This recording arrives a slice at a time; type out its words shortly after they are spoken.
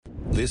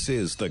This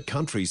is the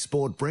Country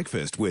Sport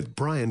Breakfast with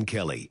Brian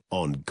Kelly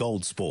on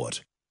Gold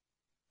Sport.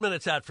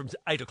 Minutes out from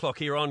 8 o'clock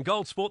here on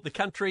Gold Sport, the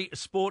Country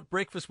Sport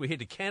Breakfast. We head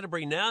to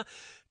Canterbury now.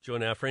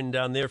 Join our friend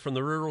down there from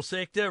the rural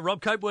sector,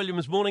 Rob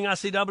Cope-Williams. Morning,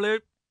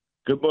 RCW.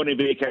 Good morning,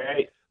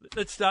 BK.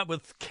 Let's start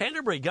with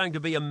Canterbury, going to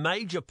be a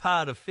major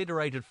part of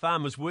Federated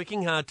Farmers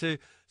working hard to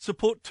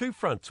support two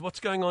fronts. What's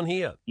going on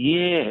here?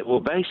 Yeah,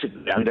 well,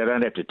 basically, I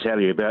don't have to tell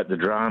you about the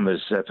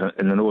dramas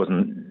in the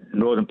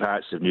northern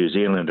parts of New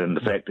Zealand and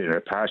the fact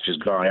that pastures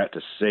going out to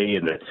sea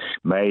and the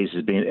maize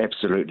has been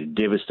absolutely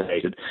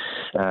devastated.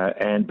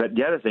 But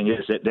the other thing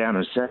is that down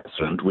in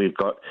Southland we've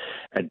got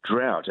a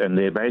drought, and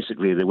their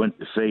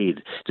winter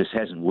feed just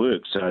hasn't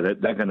worked, so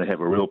that they're going to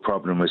have a real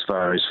problem as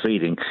far as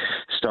feeding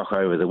stock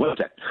over the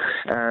winter.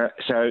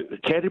 So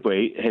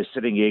Canterbury is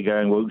sitting here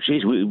going, well,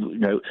 geez,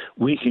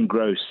 we can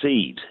grow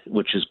seed,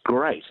 which is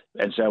great.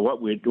 And so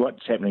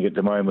what's happening at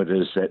the moment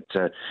is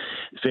that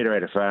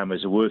Federated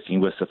Farmers are working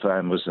with the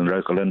farmers and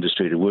local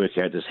industry to work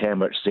out just how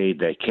much seed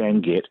they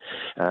can get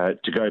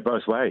to go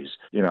both ways.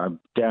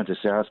 Down to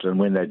Southland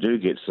when they do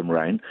get some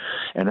rain,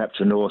 and up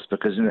to North,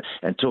 because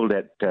until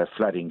that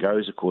flooding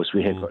goes, of course,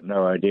 we have got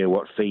no idea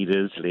what feed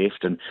is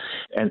left. And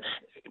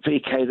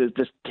VK,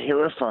 the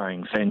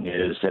terrifying thing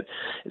is that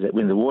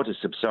when the water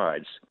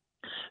subsides,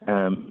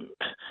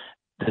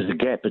 there's a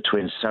gap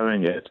between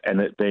sowing it and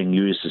it being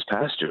used as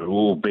pasture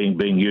or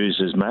being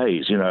used as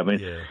maize.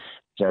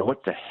 So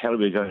what the hell are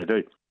we going to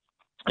do?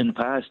 In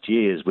past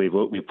years, we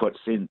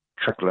sent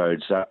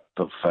truckloads up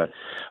of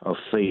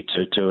feed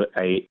to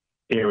a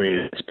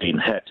area that's been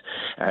hit.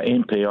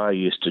 MPI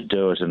used to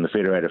do it, and the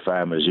Federated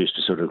Farmers used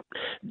to sort of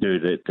do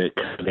the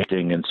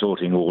collecting and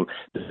sorting all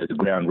the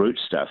ground root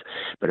stuff.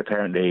 But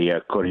apparently,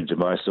 according to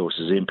my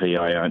sources,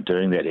 MPI aren't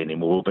doing that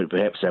anymore. But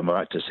perhaps they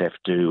might just have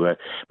to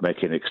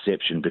make an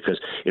exception, because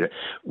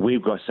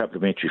we've got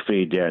supplementary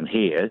feed down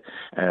here,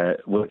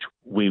 which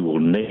we will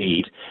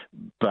need,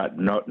 but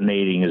not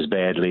needing as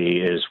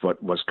badly as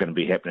what's going to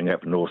be happening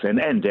up north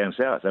and down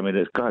south. I mean,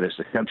 it's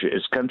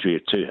country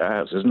of two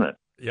halves, isn't it?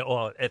 Yeah,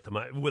 well, at the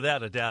moment,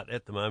 without a doubt,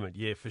 at the moment,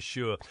 yeah, for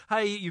sure.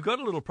 Hey, you've got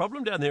a little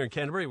problem down there in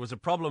Canterbury. It was a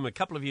problem a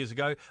couple of years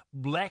ago.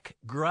 Black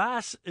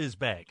grass is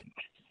back.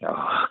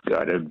 Oh,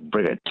 God, it'd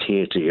bring a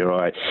tear to your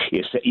eye.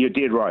 Yes, you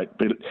did right.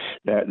 But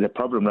the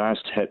problem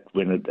last hit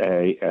when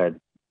a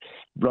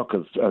block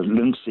of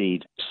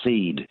linseed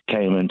seed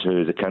came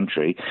into the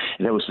country.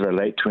 That was sort of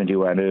late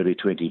 21, early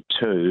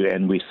 22,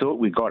 and we thought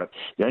we got it.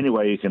 The only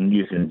way you can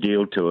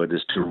deal to it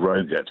is to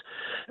rogue it,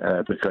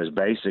 because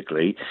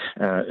basically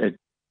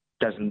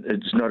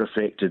it's not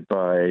affected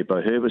by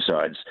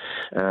herbicides,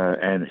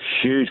 and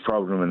huge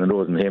problem in the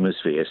Northern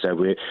Hemisphere. So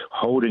we're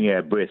holding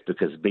our breath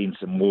because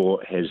some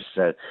more has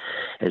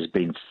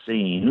been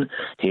seen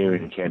here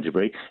in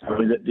Canterbury. I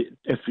mean,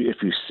 if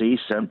you see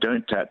some,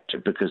 don't touch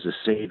it, because the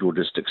seed will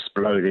just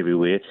explode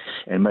everywhere.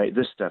 And mate,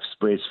 this stuff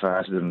spreads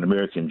faster than an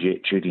American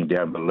jet shooting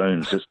down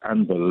balloons. It's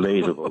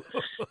unbelievable.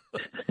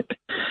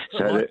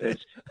 So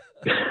it's.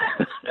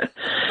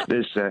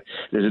 There's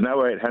an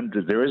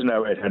 0800. There is an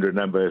 0800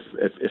 number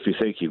if you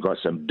think you've got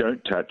some.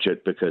 Don't touch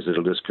it, because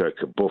it'll just go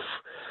kaboof.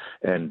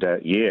 And as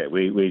I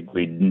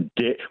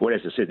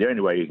said, the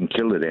only way you can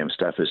kill the damn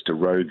stuff is to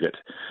rogue it,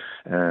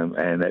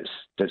 and that's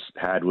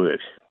hard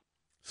work.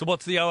 So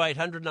what's the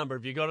 0800 number?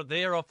 Have you got it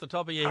there off the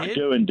top of your head? I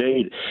do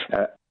indeed.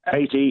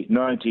 80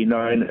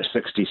 99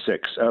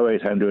 66.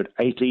 0800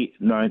 80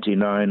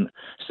 99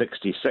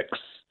 66.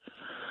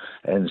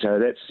 And so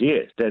that's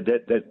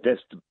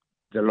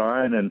the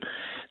line, and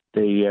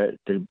the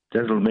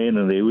little men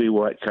in their wee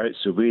white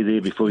coats will be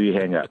there before you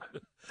hang up.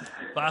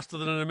 Faster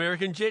than an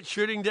American jet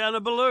shooting down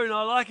a balloon.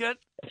 I like it.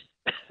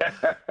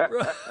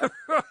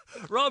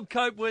 Rob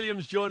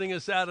Cope-Williams joining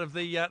us out of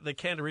the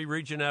Canterbury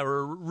region,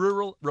 our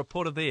rural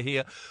reporter there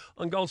here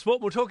on Gold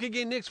Sport. We'll talk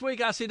again next week,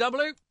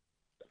 RCW.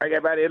 Okay,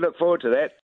 buddy. Look forward to that.